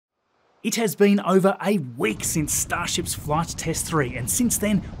It has been over a week since Starship's Flight Test 3, and since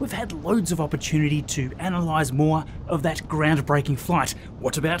then we've had loads of opportunity to analyse more of that groundbreaking flight.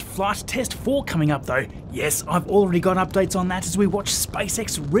 What about Flight Test 4 coming up though? Yes, I've already got updates on that as we watch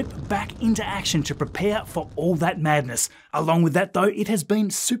SpaceX rip back into action to prepare for all that madness. Along with that though, it has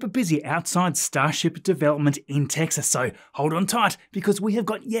been super busy outside Starship Development in Texas, so hold on tight because we have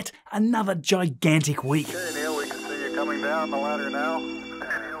got yet another gigantic week. Okay, Neil, we can see you coming down the ladder now.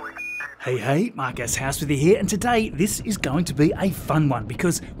 Hey, Mark S. House with you here, and today this is going to be a fun one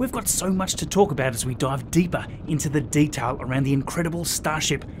because we've got so much to talk about as we dive deeper into the detail around the incredible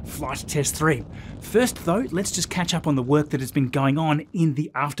Starship Flight Test 3. First though, let's just catch up on the work that has been going on in the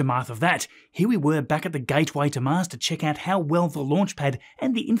aftermath of that. Here we were back at the gateway to Mars to check out how well the launch pad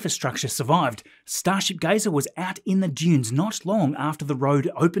and the infrastructure survived. Starship Gazer was out in the dunes not long after the road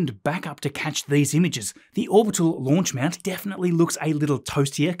opened back up to catch these images. The orbital launch mount definitely looks a little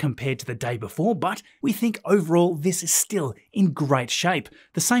toastier compared to the day before, but we think overall this is still in great shape.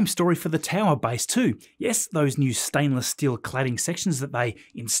 The same story for the tower base too. Yes, those new stainless steel cladding sections that they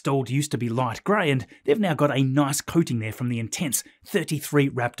installed used to be light grey, and they've now got a nice coating there from the intense 33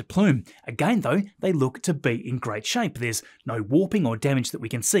 Raptor plume. Again though, they look to be in great shape. There's no warping or damage that we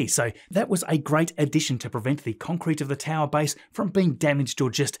can see, so that was a great addition to prevent the concrete of the tower base from being damaged or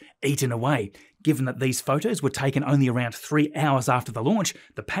just eaten away. Given that these photos were taken only around 3 hours after the launch,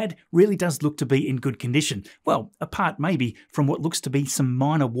 the pad really does look to be in good condition. Well, apart maybe from what looks to be some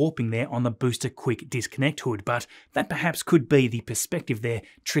minor warping there on the booster quick disconnect hood, but that perhaps could be the perspective there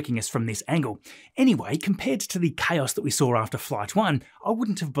tricking us from this angle. Anyway, compared to the chaos that we saw after Flight 1, I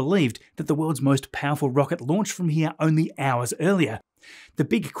wouldn't have believed that the world's most powerful rocket launched from here only hours earlier. The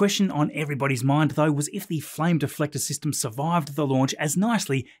big question on everybody's mind though was if the flame deflector system survived the launch as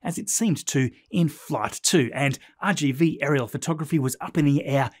nicely as it seemed to in Flight 2, and RGV aerial photography was up in the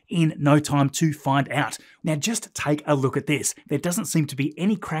air in no time to find out. Now just take a look at this. There doesn't seem to be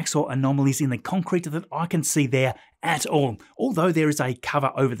any cracks or anomalies in the concrete that I can see there at all, although there is a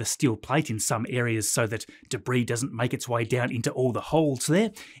cover over the steel plate in some areas so that debris doesn't make its way down into all the holes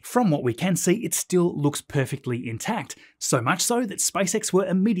there. From what we can see, it still looks perfectly intact, so much so that SpaceX were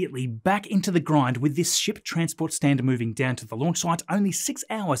immediately back into the grind with this ship transport stand moving down to the launch site only 6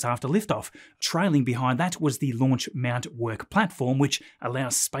 hours after liftoff. Trailing behind that was the launch mount work platform, which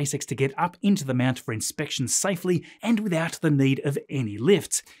allows SpaceX to get up into the mount for inspection safely and without the need of any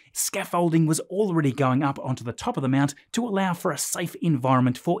lifts. Scaffolding was already going up onto the top of the mount to allow for a safe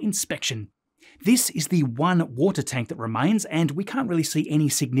environment for inspection. This is the one water tank that remains, and we can't really see any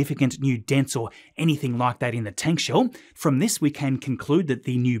significant new dents or anything like that in the tank shell. From this we can conclude that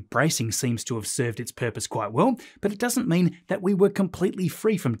the new bracing seems to have served its purpose quite well, but it doesn't mean that we were completely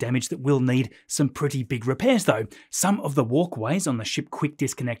free from damage that will need some pretty big repairs though. Some of the walkways on the ship quick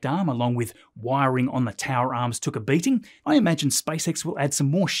disconnect arm along with wiring on the tower arms took a beating. I imagine SpaceX will add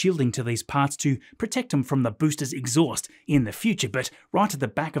some more shielding to these parts to protect them from the booster's exhaust in the future, but right at the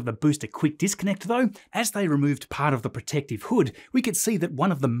back of the booster quick disconnect though, as they removed part of the protective hood, we could see that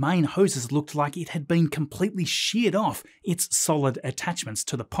one of the main hoses looked like it had been completely sheared off its solid attachments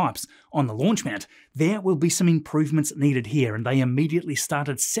to the pipes on the launch mount. There will be some improvements needed here, and they immediately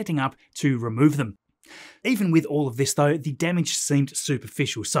started setting up to remove them. Even with all of this though, the damage seemed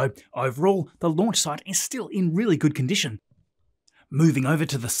superficial, so overall the launch site is still in really good condition. Moving over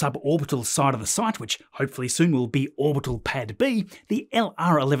to the suborbital side of the site, which hopefully soon will be Orbital Pad B, the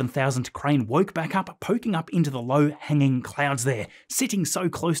LR11000 crane woke back up, poking up into the low-hanging clouds there. Sitting so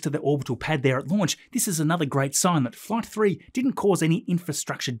close to the orbital pad there at launch, this is another great sign that Flight 3 didn't cause any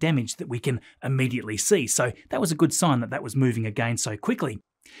infrastructure damage that we can immediately see, so that was a good sign that that was moving again so quickly.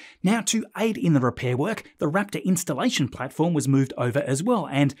 Now, to aid in the repair work, the Raptor installation platform was moved over as well,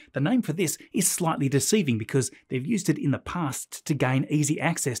 and the name for this is slightly deceiving because they've used it in the past to gain easy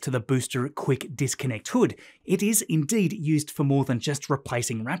access to the booster quick disconnect hood. It is indeed used for more than just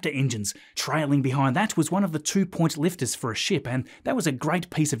replacing Raptor engines. Trailing behind that was one of the 2-point lifters for a ship, and that was a great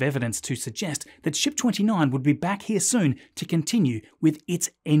piece of evidence to suggest that Ship 29 would be back here soon to continue with its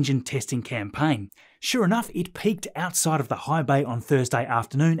engine testing campaign. Sure enough, it peaked outside of the high bay on Thursday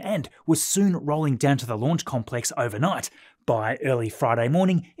afternoon and was soon rolling down to the launch complex overnight. By early Friday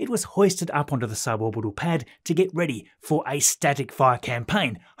morning, it was hoisted up onto the suborbital pad to get ready for a static fire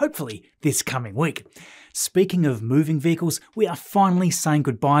campaign, hopefully this coming week. Speaking of moving vehicles, we are finally saying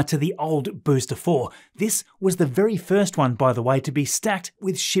goodbye to the old Booster 4. This was the very first one, by the way, to be stacked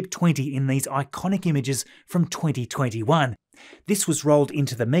with Ship 20 in these iconic images from 2021. This was rolled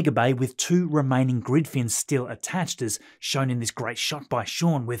into the mega bay with 2 remaining grid fins still attached, as shown in this great shot by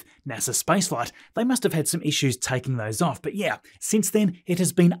Sean with NASA spaceflight. They must have had some issues taking those off, but yeah, since then it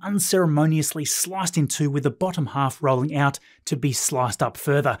has been unceremoniously sliced in two with the bottom half rolling out to be sliced up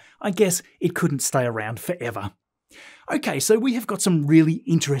further. I guess it couldn't stay around forever. Okay, so we have got some really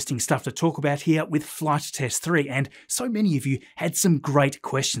interesting stuff to talk about here with Flight Test 3, and so many of you had some great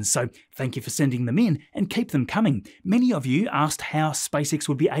questions, so thank you for sending them in and keep them coming. Many of you asked how SpaceX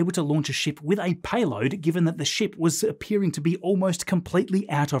would be able to launch a ship with a payload given that the ship was appearing to be almost completely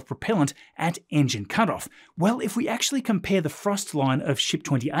out of propellant at engine cutoff. Well, if we actually compare the frost line of Ship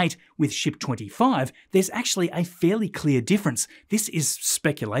 28 with Ship 25, there's actually a fairly clear difference. This is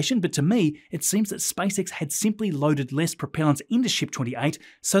speculation, but to me, it seems that SpaceX had simply loaded less propellant into Ship 28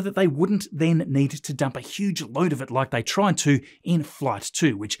 so that they wouldn't then need to dump a huge load of it like they tried to in Flight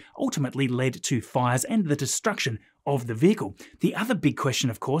 2, which ultimately led to fires and the destruction of the vehicle. The other big question,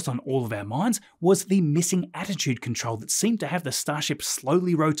 of course, on all of our minds was the missing attitude control that seemed to have the Starship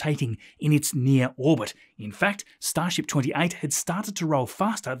slowly rotating in its near orbit. In fact, Starship 28 had started to roll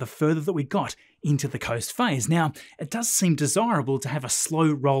faster the further that we got into the coast phase. Now, it does seem desirable to have a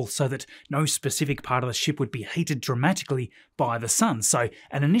slow roll so that no specific part of the ship would be heated dramatically by the sun, so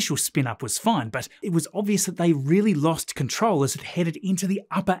an initial spin-up was fine, but it was obvious that they really lost control as it headed into the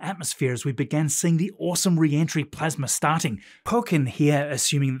upper atmosphere as we began seeing the awesome re-entry plasma starting. Pelkin here,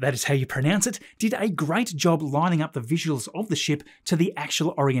 assuming that is how you pronounce it, did a great job lining up the visuals of the ship to the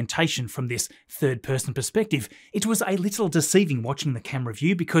actual orientation from this third-person perspective. It was a little deceiving watching the camera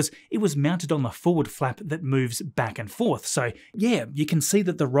view because it was mounted on the forward flap that moves back and forth, so yeah, you can see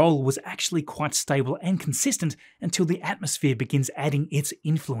that the roll was actually quite stable and consistent until the atmosphere begins adding its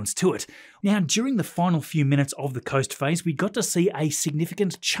influence to it. Now, during the final few minutes of the coast phase, we got to see a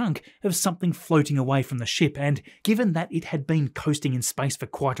significant chunk of something floating away from the ship, and given that it had been coasting in space for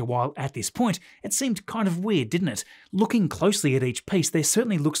quite a while at this point, it seemed kind of weird, didn't it? Looking closely at each piece, there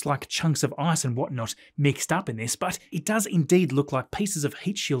certainly looks like chunks of ice and whatnot mixed up in this, but it does indeed look like pieces of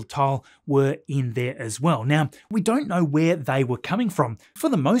heat shield tile were in there as well. Now, we don't know where they were coming from. For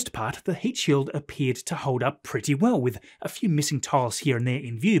the most part, the heat shield appeared to hold up pretty well, with a few missing tiles here and there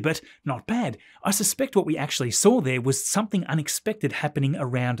in view, but not bad. I suspect what we actually saw there was something unexpected happening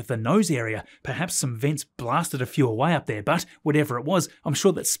around the nose area. Perhaps some vents blasted a few away up there, but whatever it was, I'm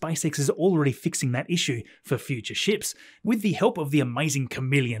sure that SpaceX is already fixing that issue for future ships. With the help of the amazing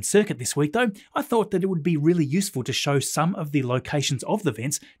chameleon circuit this week though, I thought that it would be really useful to show some of the locations of the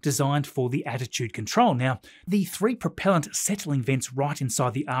vents designed for the attitude control. Now, the 3 propellant settling vents right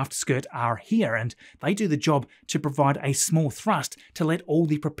inside the aft skirt are here, and they do the job to provide a small thrust to let all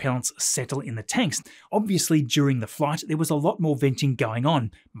the propellants settle in the tanks. Obviously, during the flight, there was a lot more venting going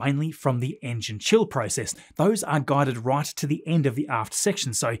on, mainly from the engine chill process. Those are guided right to the end of the aft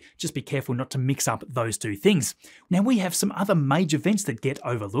section, so just be careful not to mix up those two things. Now, we have some other major vents that get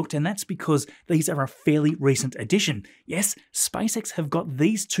overlooked, and that's because these are a fairly recent addition. Yes, SpaceX have got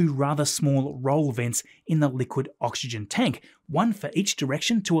these 2 rather small roll vents in the liquid oxygen tank, one for each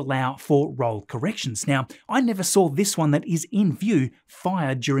direction to allow for roll corrections. Now, I never saw this one that is in view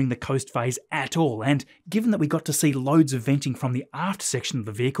fire during the coast phase at all, and given that we got to see loads of venting from the aft section of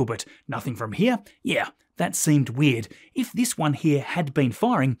the vehicle but nothing from here, yeah, that seemed weird. If this one here had been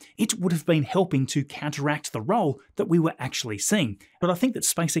firing, it would have been helping to counteract the roll that we were actually seeing. But I think that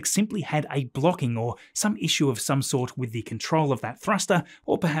SpaceX simply had a blocking or some issue of some sort with the control of that thruster,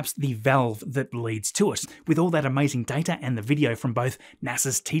 or perhaps the valve that leads to it. With all that amazing data and the video from both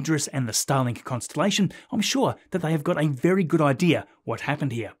NASA's TIDRIS and the Starlink constellation, I'm sure that they have got a very good idea what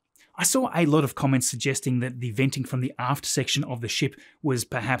happened here. I saw a lot of comments suggesting that the venting from the aft section of the ship was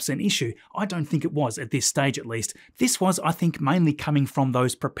perhaps an issue. I don't think it was, at this stage at least. This was, I think, mainly coming from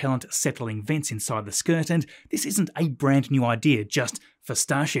those propellant settling vents inside the skirt, and this isn't a brand new idea just for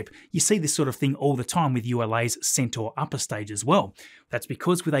Starship. You see this sort of thing all the time with ULA's Centaur upper stage as well. That's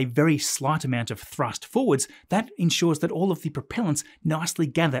because with a very slight amount of thrust forwards, that ensures that all of the propellants nicely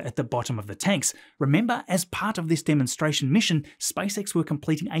gather at the bottom of the tanks. Remember, as part of this demonstration mission, SpaceX were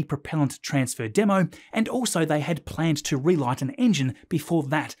completing a propellant transfer demo, and also they had planned to relight an engine before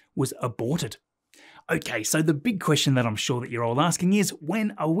that was aborted. Okay, so the big question that I'm sure that you're all asking is,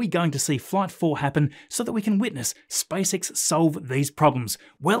 when are we going to see Flight 4 happen so that we can witness SpaceX solve these problems?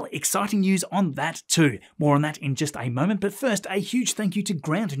 Well, exciting news on that too. More on that in just a moment, but first, a huge thank you to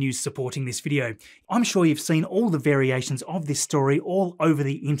Ground News supporting this video. I'm sure you've seen all the variations of this story all over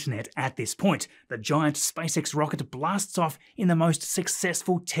the internet at this point. The giant SpaceX rocket blasts off in the most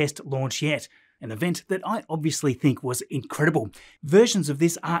successful test launch yet. an event that I obviously think was incredible. Versions of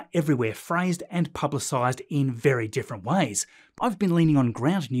this are everywhere, phrased and publicised in very different ways. I've been leaning on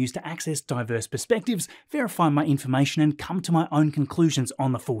ground news to access diverse perspectives, verify my information and come to my own conclusions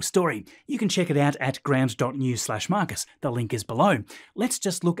on the full story. You can check it out at ground.news/Marcus. The link is below. Let's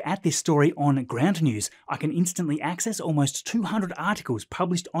just look at this story on Ground News. I can instantly access almost 200 articles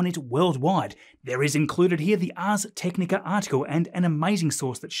published on it worldwide. There is included here the Ars Technica article and an amazing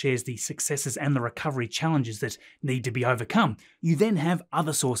source that shares the successes and the recovery challenges that need to be overcome. You then have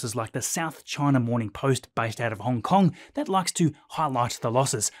other sources like the South China Morning Post, based out of Hong Kong, that likes to highlight the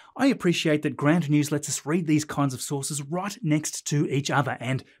losses. I appreciate that Ground News lets us read these kinds of sources right next to each other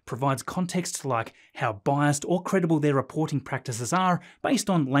and provides context like how biased or credible their reporting practices are based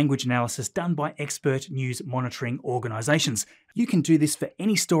on language analysis done by expert news monitoring organisations. You can do this for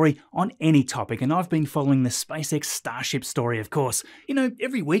any story on any topic, and I've been following the SpaceX Starship story, of course. You know,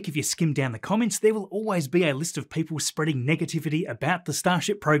 every week if you skim down the comments, there will always be a list of people spreading negativity about the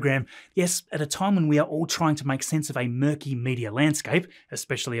Starship program. Yes, at a time when we are all trying to make sense of a murky media landscape,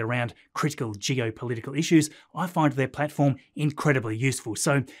 especially around critical geopolitical issues, I find their platform incredibly useful.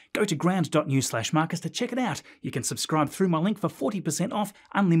 So go to ground.news/Marcus to check it out. You can subscribe through my link for 40% off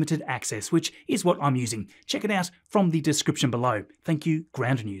unlimited access, which is what I'm using. Check it out from the description below. Thank you,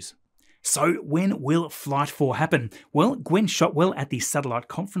 Ground News. So when will Flight 4 happen? Well, Gwen Shotwell at the Satellite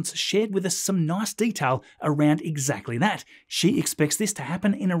Conference shared with us some nice detail around exactly that. She expects this to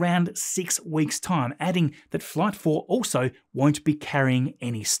happen in around 6 weeks' time, adding that Flight 4 also won't be carrying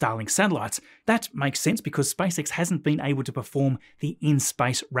any Starlink satellites. That makes sense because SpaceX hasn't been able to perform the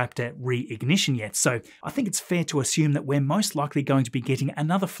in-space Raptor re-ignition yet, so I think it's fair to assume that we're most likely going to be getting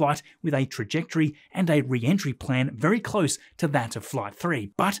another flight with a trajectory and a re-entry plan very close to that of Flight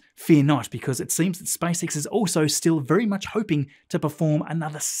 3. But fear not, because it seems that SpaceX is also still very much hoping to perform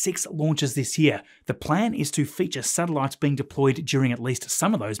another 6 launches this year. The plan is to feature satellites being deployed during at least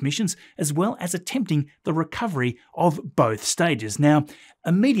some of those missions, as well as attempting the recovery of both stages. Now,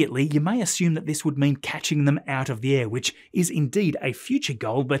 immediately you may assume that this would mean catching them out of the air, which is indeed a future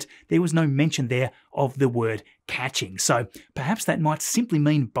goal, but there was no mention there of the word catching. So perhaps that might simply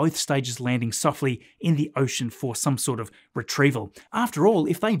mean both stages landing softly in the ocean for some sort of retrieval. After all,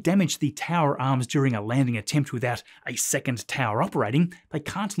 if they damage the tower arms during a landing attempt without a second tower operating, they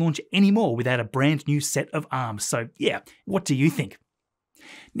can't launch any more without a brand new set of arms. So yeah, what do you think?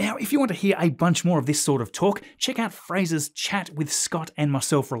 Now, if you want to hear a bunch more of this sort of talk, check out Fraser's chat with Scott and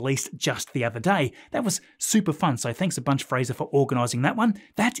myself released just the other day. That was super fun, so thanks a bunch, Fraser, for organising that one.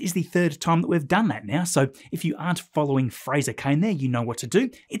 That is the 3rd time that we've done that now, so if you aren't following Fraser Cain there, you know what to do.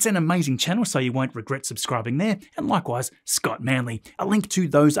 It's an amazing channel, so you won't regret subscribing there, and likewise, Scott Manley. A link to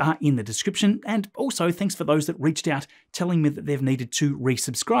those are in the description, and also thanks for those that reached out telling me that they've needed to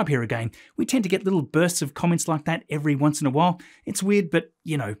resubscribe here again. We tend to get little bursts of comments like that every once in a while. It's weird, but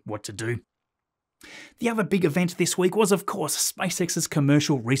you know what to do. The other big event this week was, of course, SpaceX's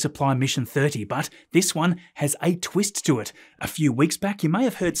commercial Resupply Mission 30, but this one has a twist to it. A few weeks back, you may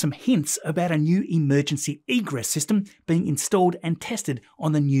have heard some hints about a new emergency egress system being installed and tested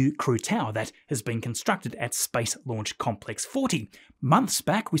on the new Crew Tower that has been constructed at Space Launch Complex 40. Months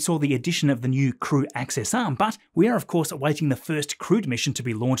back, we saw the addition of the new Crew Access Arm, but we are of course awaiting the first crewed mission to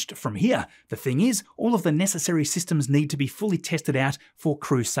be launched from here. The thing is, all of the necessary systems need to be fully tested out for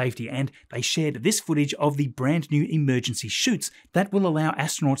crew safety, and they shared this footage of the brand new emergency chutes that will allow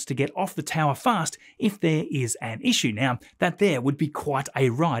astronauts to get off the tower fast if there is an issue. Now, that there would be quite a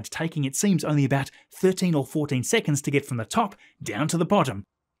ride, taking it seems only about 13 or 14 seconds to get from the top down to the bottom.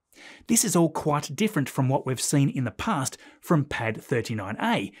 This is all quite different from what we've seen in the past from Pad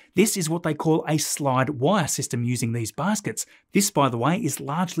 39A. This is what they call a slide wire system using these baskets. This, by the way, is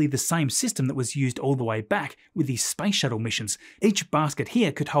largely the same system that was used all the way back with the Space Shuttle missions. Each basket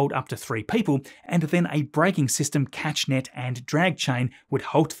here could hold up to 3 people, and then a braking system, catch net and drag chain would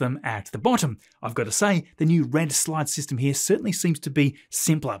halt them at the bottom. I've got to say, the new red slide system here certainly seems to be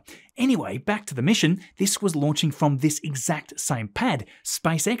simpler. Anyway, back to the mission. This was launching from this exact same pad.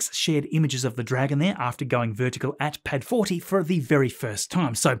 SpaceX shared images of the Dragon there after going vertical at Pad 40 for the very first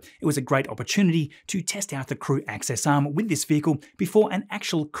time, so it was a great opportunity to test out the Crew Access Arm with this vehicle before an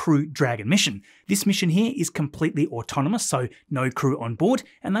actual Crew Dragon mission. This mission here is completely autonomous, so no crew on board,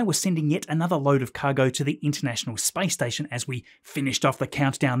 and they were sending yet another load of cargo to the International Space Station as we finished off the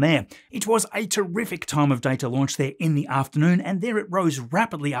countdown there. It was a terrific time of day to launch there in the afternoon, and there it rose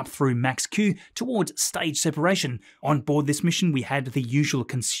rapidly up through max Q towards stage separation. On board this mission we had the usual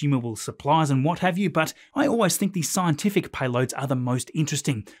consumable supplies and what have you, but I always think the scientific payloads are the most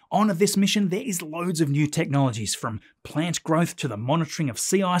interesting. On this mission there is loads of new technologies, from plant growth to the monitoring of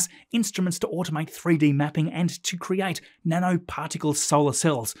sea ice, instruments to automate 3D mapping, and to create nanoparticle solar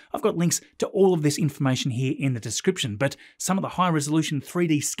cells. I've got links to all of this information here in the description, but some of the high-resolution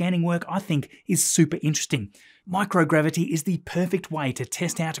 3D scanning work I think is super interesting. Microgravity is the perfect way to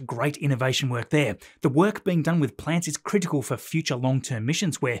test out great innovation work there. The work being done with plants is critical for future long-term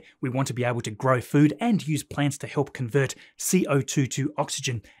missions where we want to be able to grow food and use plants to help convert CO2 to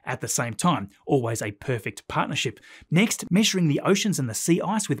oxygen at the same time. Always a perfect partnership. Next, measuring the oceans and the sea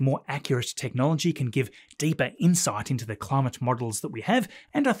ice with more accurate technology can give deeper insight into the climate models that we have,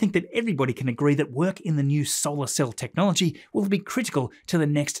 and I think that everybody can agree that work in the new solar cell technology will be critical to the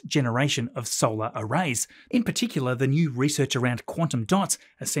next generation of solar arrays. In particular, the new research around quantum dots,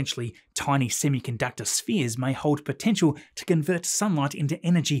 essentially tiny semiconductor spheres, may hold potential to convert sunlight into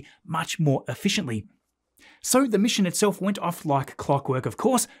energy much more efficiently. So the mission itself went off like clockwork, of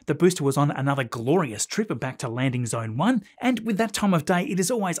course. The booster was on another glorious trip back to landing zone 1, and with that time of day, it is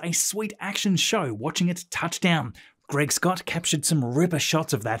always a sweet action show watching it touch down. Greg Scott captured some ripper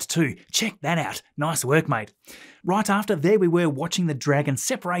shots of that too. Check that out. Nice work, mate. Right after, there we were watching the Dragon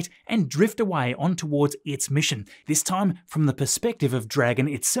separate and drift away on towards its mission, this time from the perspective of Dragon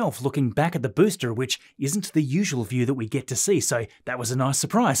itself looking back at the booster, which isn't the usual view that we get to see, so that was a nice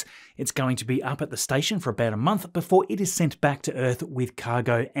surprise. It's going to be up at the station for about a month before it is sent back to Earth with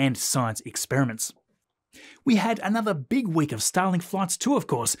cargo and science experiments. We had another big week of Starlink flights too, of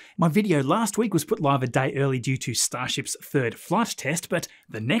course. My video last week was put live a day early due to Starship's third flight test, but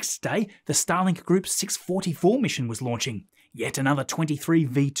the next day, the Starlink Group 644 mission was launching. Yet another 23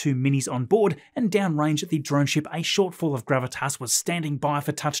 V2 minis on board, and downrange at the drone ship, a shortfall of gravitas was standing by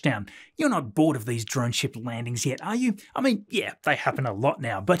for touchdown. You're not bored of these drone ship landings yet, are you? I mean, yeah, they happen a lot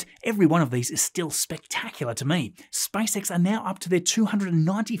now, but every one of these is still spectacular to me. SpaceX are now up to their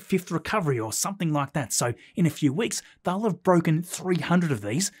 295th recovery or something like that, so in a few weeks, they'll have broken 300 of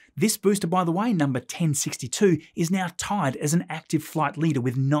these. This booster, by the way, number 1062, is now tied as an active flight leader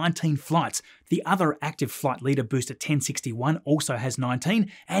with 19 flights. The other active flight leader, booster 1061, also has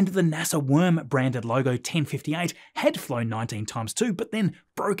 19, and the NASA Worm branded logo 1058 had flown 19 times too, but then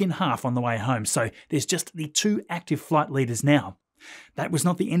broke in half on the way home, so there's just the 2 active flight leaders now. That was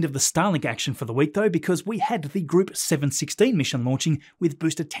not the end of the Starlink action for the week though, because we had the Group 716 mission launching with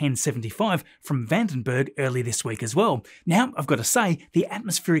booster 1075 from Vandenberg early this week as well. Now, I've got to say, the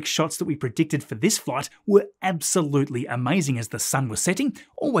atmospheric shots that we predicted for this flight were absolutely amazing as the sun was setting.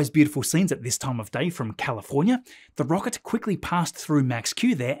 Always beautiful scenes at this time of day from California. The rocket quickly passed through max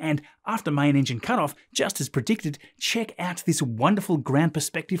Q there, and after main engine cutoff, just as predicted, check out this wonderful ground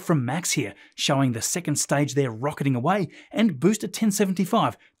perspective from Max here, showing the second stage there rocketing away, and booster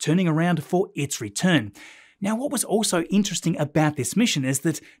 1075 turning around for its return. Now, what was also interesting about this mission is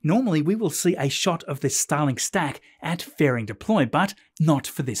that normally we will see a shot of the Starlink stack at fairing deploy, but not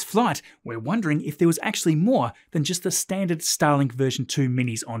for this flight. We're wondering if there was actually more than just the standard Starlink version 2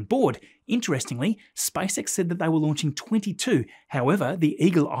 minis on board. Interestingly, SpaceX said that they were launching 22. However, the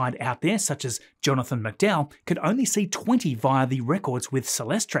eagle-eyed out there, such as Jonathan McDowell, could only see 20 via the records with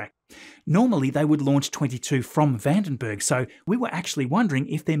Celestrak. Normally, they would launch 22 from Vandenberg, so we were actually wondering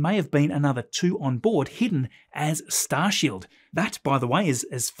if there may have been another 2 on board hidden as Starshield. That, by the way, is,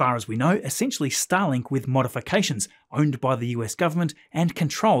 as far as we know, essentially Starlink with modifications, owned by the US government and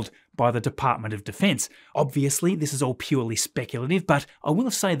controlled by the Department of Defense. Obviously, this is all purely speculative, but I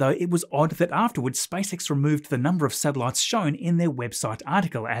will say though, it was odd that afterwards SpaceX removed the number of satellites shown in their website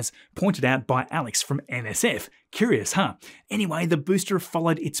article, as pointed out by Alex from NSF. Curious, huh? Anyway, the booster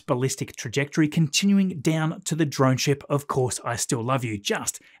followed its ballistic trajectory, continuing down to the drone ship, Of Course I Still Love You,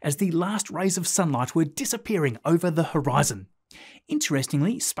 just as the last rays of sunlight were disappearing over the horizon.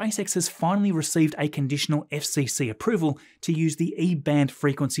 Interestingly, SpaceX has finally received a conditional FCC approval to use the E-band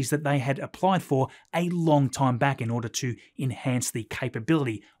frequencies that they had applied for a long time back in order to enhance the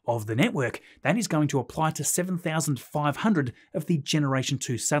capability of the network. That is going to apply to 7,500 of the Generation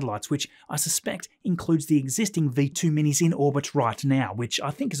 2 satellites, which I suspect includes the existing V2 minis in orbit right now, which I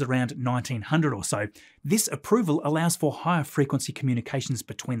think is around 1,900 or so. This approval allows for higher frequency communications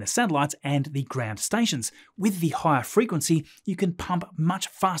between the satellites and the ground stations. With the higher frequency, you can pump much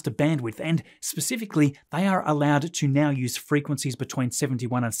faster bandwidth, and specifically, they are allowed to now use frequencies between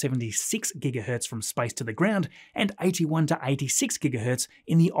 71 and 76 GHz from space to the ground, and 81 to 86 GHz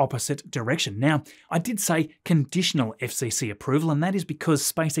in the opposite direction. Now, I did say conditional FCC approval, and that is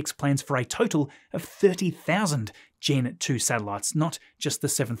because SpaceX plans for a total of 30,000 Gen 2 satellites, not just the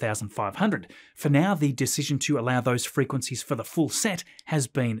 7500. For now, the decision to allow those frequencies for the full set has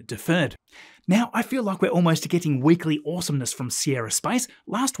been deferred. Now, I feel like we're almost getting weekly awesomeness from Sierra Space.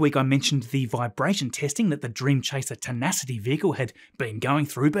 Last week I mentioned the vibration testing that the Dream Chaser Tenacity vehicle had been going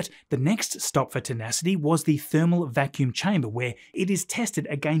through, but the next stop for Tenacity was the thermal vacuum chamber, where it is tested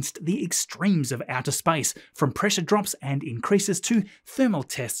against the extremes of outer space, from pressure drops and increases to thermal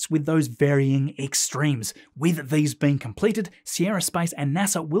tests with those varying extremes. With these being completed, Sierra Space and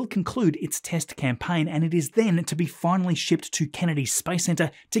NASA will conclude its test campaign, and it is then to be finally shipped to Kennedy Space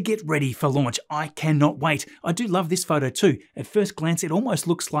Center to get ready for launch. I cannot wait. I do love this photo too. At first glance, it almost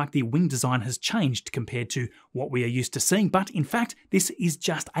looks like the wing design has changed compared to what we are used to seeing, but in fact, this is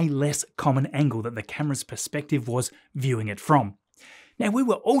just a less common angle that the camera's perspective was viewing it from. Now, we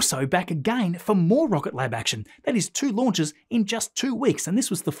were also back again for more Rocket Lab action. That is 2 launches in just 2 weeks, and this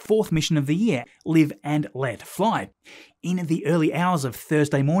was the 4th mission of the year, Live and Let Fly. In the early hours of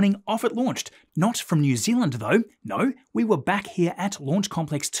Thursday morning, off it launched. Not from New Zealand though, no, we were back here at Launch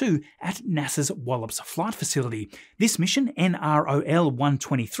Complex 2 at NASA's Wallops Flight Facility. This mission,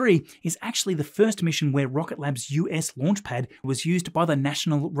 NROL-123, is actually the first mission where Rocket Lab's US launch pad was used by the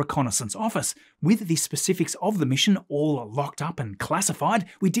National Reconnaissance Office. With the specifics of the mission all locked up and classified,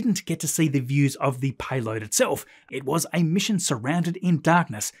 we didn't get to see the views of the payload itself. It was a mission surrounded in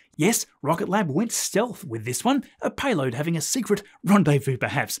darkness. Yes, Rocket Lab went stealth with this one, a payload having a secret rendezvous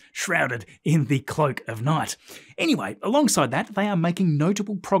perhaps, shrouded in the cloak of night. Anyway, alongside that, they are making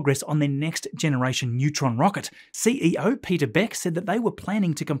notable progress on their next generation Neutron rocket. CEO Peter Beck said that they were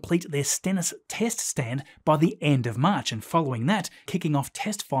planning to complete their Stennis test stand by the end of March, and following that, kicking off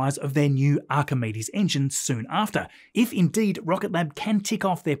test fires of their new Archimedes engine soon after. If indeed Rocket Lab can tick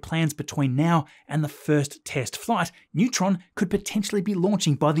off their plans between now and the first test flight, Neutron could potentially be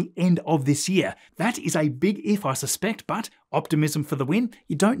launching by the end of this year. That is a big if, I suspect, but optimism for the win,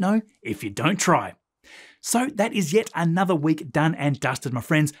 you don't know if you don't try. So that is yet another week done and dusted, my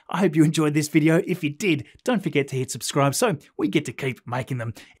friends. I hope you enjoyed this video. If you did, don't forget to hit subscribe so we get to keep making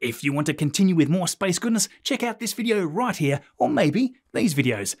them. If you want to continue with more space goodness, check out this video right here, or maybe these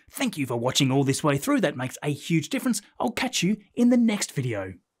videos. Thank you for watching all this way through. That makes a huge difference. I'll catch you in the next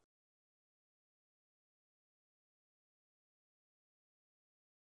video.